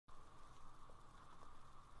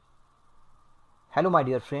Hello my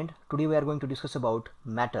dear friend, today we are going to discuss about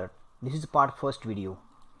matter. This is part first video.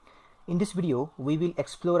 In this video we will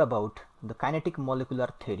explore about the kinetic molecular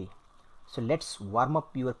theory. So let's warm up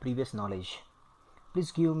your previous knowledge.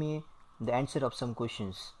 Please give me the answer of some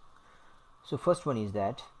questions. So first one is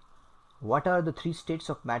that what are the three states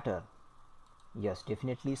of matter? Yes,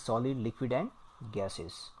 definitely solid, liquid and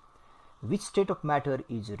gases. Which state of matter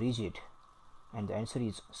is rigid? And the answer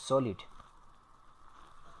is solid.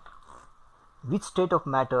 Which state of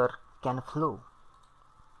matter can flow?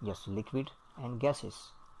 Yes, liquid and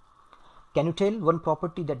gases. Can you tell one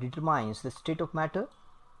property that determines the state of matter?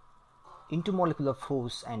 Intermolecular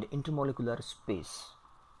force and intermolecular space.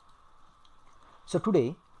 So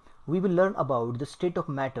today we will learn about the state of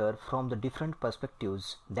matter from the different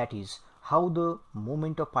perspectives, that is, how the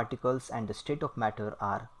movement of particles and the state of matter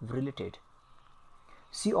are related.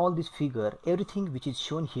 See all this figure, everything which is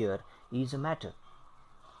shown here is a matter.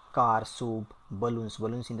 Car, soap, balloons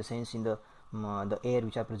in the sense in the air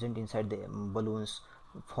which are present inside the balloons,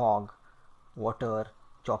 fog, water,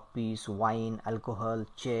 chalk piece, wine, alcohol,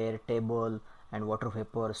 chair, table and water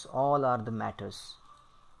vapors, all are the matters.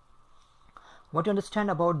 What you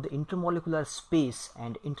understand about the intermolecular space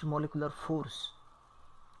and intermolecular force?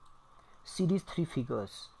 See these three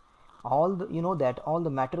figures. You know that all the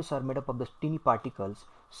matters are made up of the tiny particles,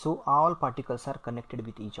 so all particles are connected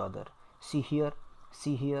with each other. See here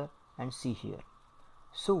and see here.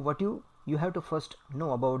 So what you have to first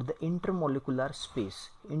know about the intermolecular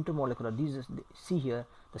space. Intermolecular, see here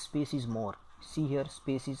the space is more, see here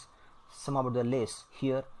space is some about the less,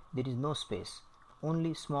 here there is no space,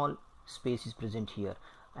 only small space is present here.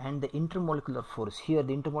 And the intermolecular force, here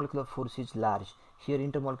the intermolecular force is large, here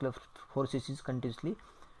intermolecular forces is continuously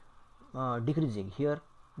decreasing, here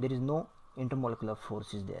there is no intermolecular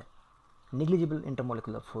force is there, negligible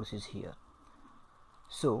intermolecular force is here.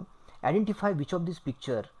 So identify which of these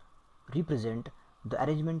picture represent the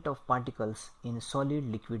arrangement of particles in solid,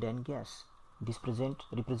 liquid and gas. This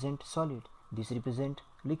represent solid, this represent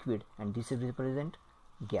liquid and this represent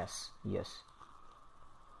gas. Yes.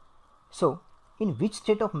 So in which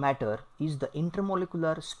state of matter is the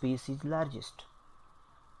intermolecular space is largest?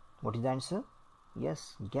 What is the answer?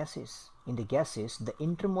 Yes, gases. In the gases the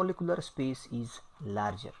intermolecular space is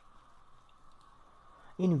larger.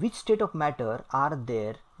 In which state of matter are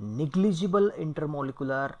there negligible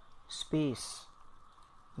intermolecular space?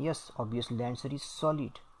 Yes, obviously the answer is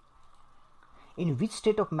solid. In which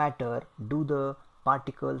state of matter do the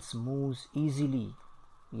particles move easily?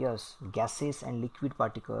 Yes, gases and liquid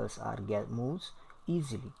particles are moves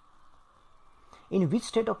easily. In which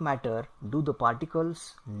state of matter do the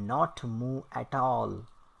particles not move at all?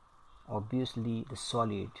 Obviously the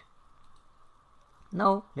solid.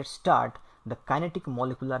 Now let's start the kinetic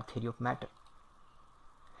molecular theory of matter.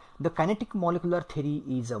 The kinetic molecular theory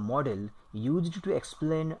is a model used to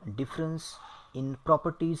explain difference in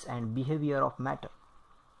properties and behavior of matter.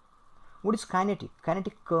 What is kinetic?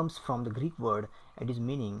 Kinetic comes from the Greek word, it is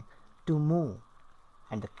meaning to move,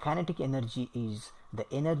 and the kinetic energy is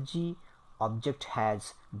the energy object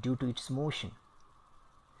has due to its motion.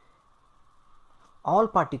 All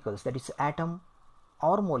particles, that is atom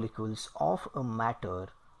or molecules of a matter,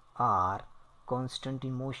 are constant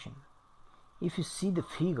in motion. If you see the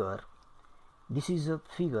figure, this is a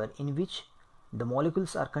figure in which the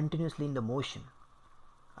molecules are continuously in the motion,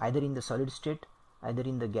 either in the solid state, either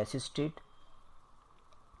in the gaseous state.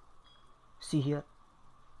 See here.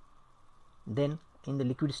 Then in the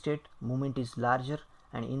liquid state movement is larger,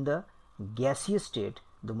 and in the gaseous state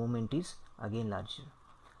the movement is again larger.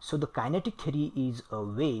 So the kinetic theory is a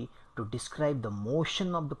way to describe the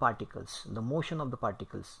motion of the particles,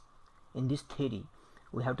 In this theory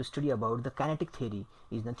we have to study about the kinetic theory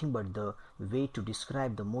is nothing but the way to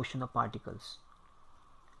describe the motion of particles.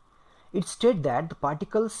 It states that the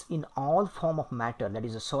particles in all form of matter, that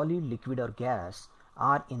is a solid, liquid or gas,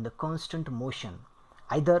 are in the constant motion.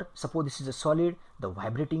 Either suppose this is a solid, the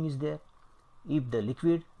vibrating is there, if the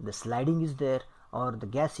liquid, the sliding is there, or the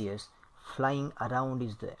gaseous, flying around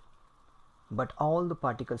is there. But all the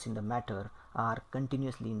particles in the matter are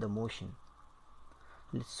continuously in the motion.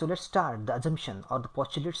 So let's start the assumption or the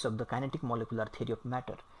postulates of the kinetic molecular theory of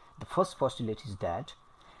matter. The first postulate is that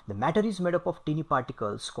the matter is made up of tiny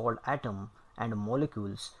particles called atom and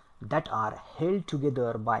molecules that are held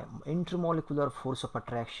together by intermolecular force of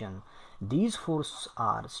attraction. These forces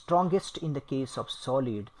are strongest in the case of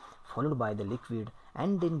solid, followed by the liquid,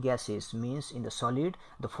 and then gases, means in the solid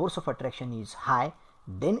the force of attraction is high,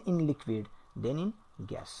 then in liquid, then in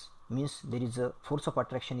gas, means there is a force of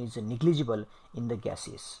attraction is negligible in the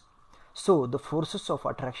gases. So the forces of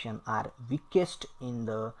attraction are weakest in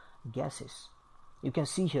the gases. You can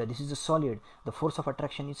see here, this is a solid, the force of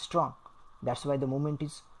attraction is strong, that's why the moment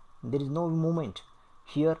is, there is no movement.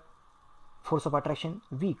 Here force of attraction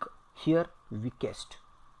weak, here weakest.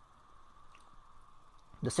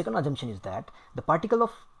 The second assumption is that the particle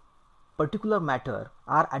of particular matter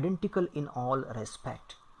are identical in all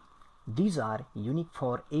respect. These are unique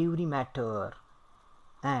for every matter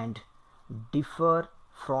and differ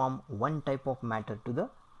from one type of matter to the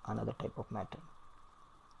another type of matter.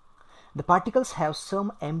 The particles have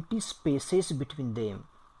some empty spaces between them.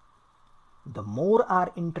 The more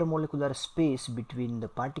are intermolecular space between the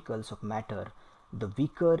particles of matter, the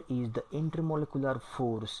weaker is the intermolecular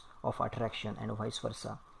force of attraction, and vice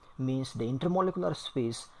versa. Means the intermolecular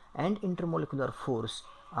space and intermolecular force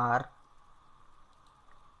are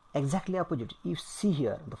exactly opposite. If see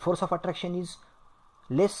here, the force of attraction is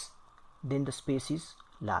less, then the space is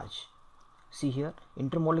large. See here,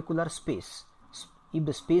 intermolecular space. If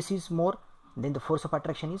the space is more, then the force of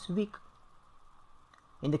attraction is weak.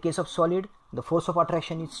 In the case of solid, the force of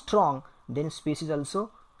attraction is strong, then space is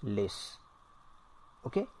also less.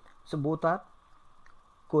 Okay, so both are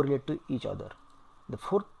correlate to each other. The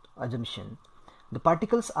fourth assumption, the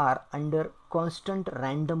particles are under constant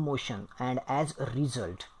random motion and as a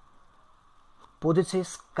result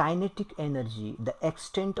possesses kinetic energy. The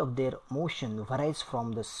extent of their motion varies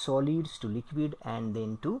from the solids to liquid and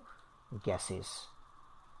then to gases.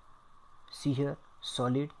 See here,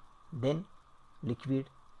 solid, then liquid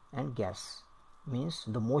and gas. Means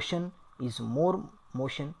the motion is more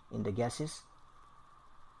motion in the gases,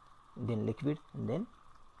 then liquid, and then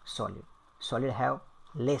solid. Solid have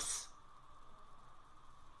less.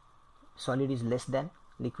 Solid is less than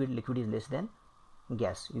liquid, liquid is less than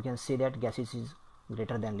gas. You can say that gases is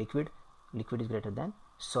greater than liquid, liquid is greater than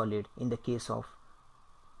solid in the case of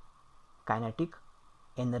kinetic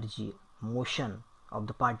energy, motion of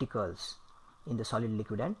the particles in the solid,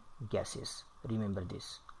 liquid and gases. Remember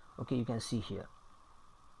this. Okay, you can see here,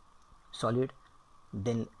 solid,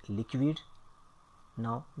 then liquid,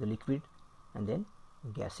 now the liquid, and then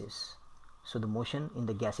gases. So the motion in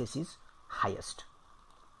the gases is highest.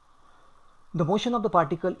 The motion of the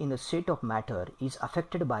particle in a state of matter is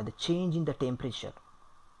affected by the change in the temperature,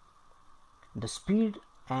 the speed,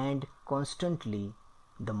 and constantly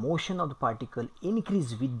the motion of the particle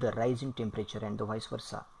increase with the rise in temperature and the vice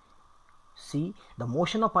versa. See, the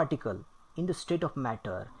motion of particle in the state of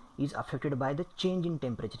matter is affected by the change in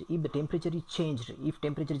temperature. If the temperature is changed, if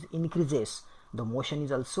temperature is increases, the motion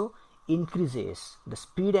is also increases. The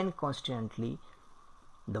speed and constantly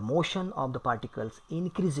the motion of the particles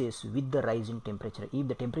increases with the rise in temperature. If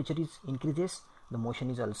the temperature is increases, the motion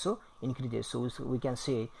is also increases. So we can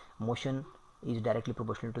say motion is directly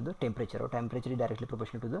proportional to the temperature, or temperature is directly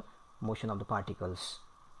proportional to the motion of the particles.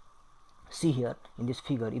 See here in this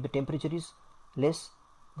figure, if the temperature is less,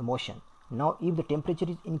 the motion. Now if the temperature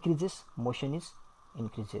is increases, motion is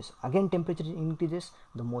increases. Again temperature is increases,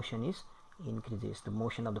 the motion is increases. The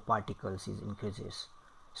motion of the particles is increases.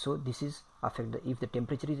 So this is affect the, if the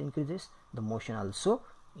temperature is increases, the motion also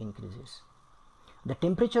increases. The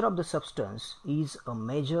temperature of the substance is a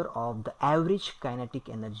measure of the average kinetic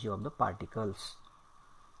energy of the particles.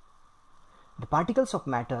 The particles of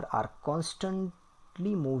matter are constantly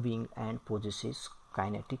moving and possesses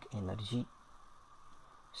kinetic energy.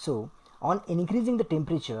 So on increasing the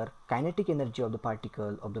temperature, kinetic energy of the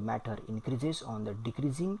particle of the matter increases. On the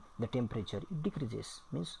decreasing the temperature, it decreases.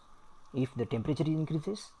 Means if the temperature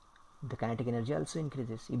increases, the kinetic energy also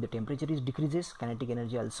increases. If the temperature is decreases, kinetic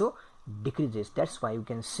energy also decreases. That's why you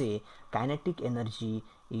can say kinetic energy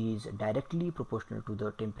is directly proportional to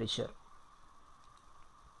the temperature.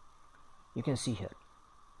 You can see here,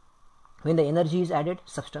 when the energy is added,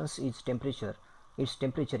 substance is temperature, its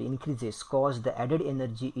temperature increases cause the added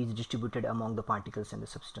energy is distributed among the particles and the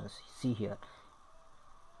substance. See here,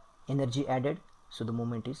 energy added, so the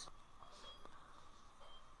movement is.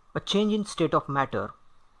 A change in state of matter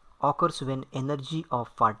occurs when energy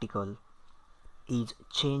of particle is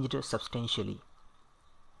changed substantially.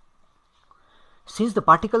 Since the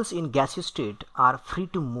particles in gaseous state are free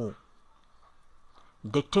to move,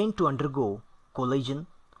 they tend to undergo collision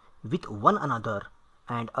with one another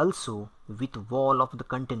and also with wall of the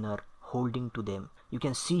container holding to them. You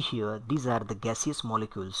can see here, these are the gaseous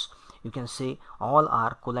molecules. You can say all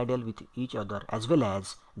are collidial with each other, as well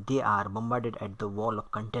as they are bombarded at the wall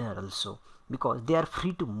of container also, because they are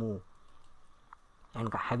free to move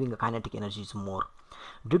and having a kinetic energy is more.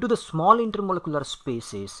 Due to the small intermolecular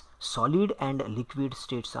spaces, solid and liquid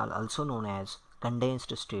states are also known as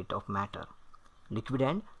condensed state of matter. Liquid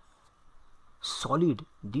and solid,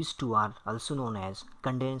 these two are also known as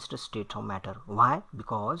condensed state of matter. Why?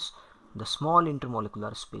 Because the small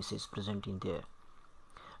intermolecular spaces present in there.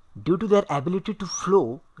 Due to their ability to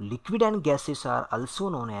flow, liquid and gases are also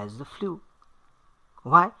known as the fluid.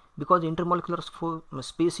 Why? Because intermolecular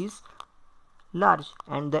space is large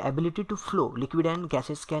and the ability to flow, liquid and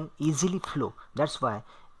gases can easily flow. That's why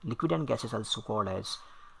liquid and gases also called as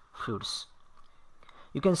fluids.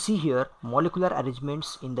 You can see here molecular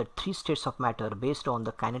arrangements in the three states of matter based on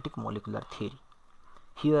the kinetic molecular theory.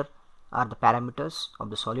 Here are the parameters of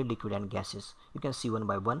the solid, liquid and gases. You can see one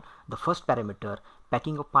by one. The first parameter,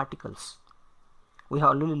 packing of particles. We have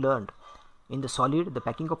already learned in the solid the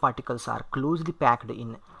packing of particles are closely packed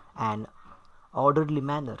in an orderly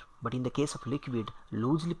manner, but in the case of liquid,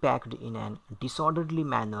 loosely packed in an disorderly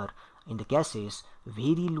manner. In the gases,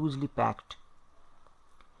 very loosely packed.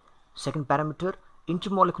 Second parameter,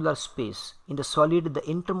 intermolecular space. In the solid, the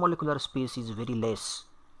intermolecular space is very less.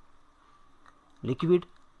 Liquid,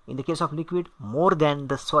 in the case of liquid, more than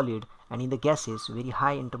the solid, and in the gases, very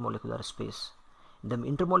high intermolecular space. The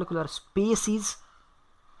intermolecular space is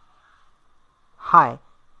high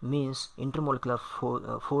means intermolecular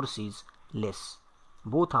force is less.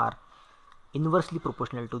 Both are inversely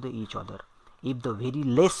proportional to each other. If the very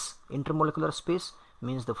less intermolecular space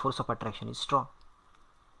means the force of attraction is strong.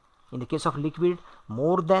 In the case of liquid,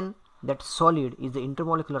 more than that solid is the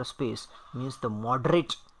intermolecular space means the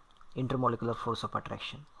moderate intermolecular force of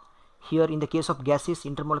attraction. Here in the case of gases,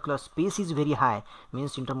 intermolecular space is very high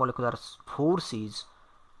means intermolecular force is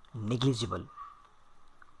negligible.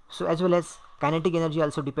 So as well as kinetic energy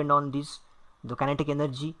also depend on this. The kinetic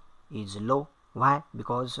energy is low. Why?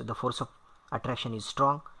 Because the force of attraction is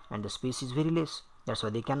strong and the space is very less. That's why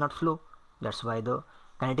they cannot flow. That's why the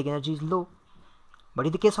kinetic energy is low. But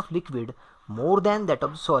in the case of liquid, more than that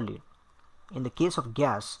of solid. In the case of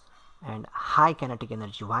gas, and high kinetic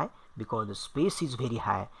energy. Why? Because the space is very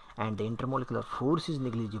high and the intermolecular force is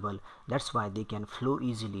negligible. That's why they can flow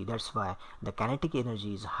easily. That's why the kinetic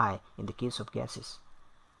energy is high in the case of gases.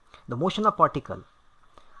 The motion of particle.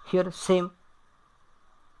 Here same.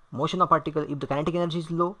 Motion of particle, if the kinetic energy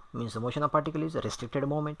is low, means the motion of particle is a restricted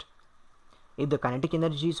moment. If the kinetic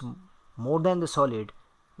energy is more than the solid,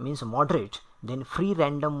 means moderate, then free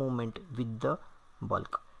random movement with the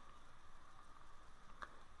bulk.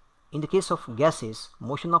 In the case of gases,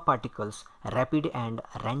 motion of particles, rapid and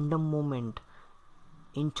random movement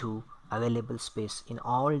into available space. In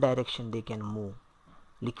all direction they can move.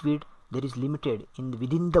 Liquid, there is limited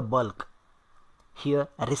within the bulk. Here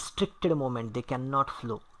a restricted movement, they cannot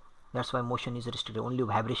flow. That's why motion is restricted. Only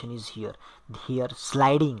vibration is here. Here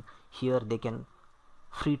sliding. Here they can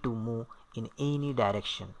free to move in any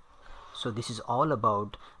direction. So this is all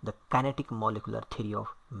about the kinetic molecular theory of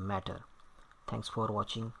matter. Thanks for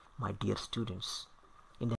watching, my dear students.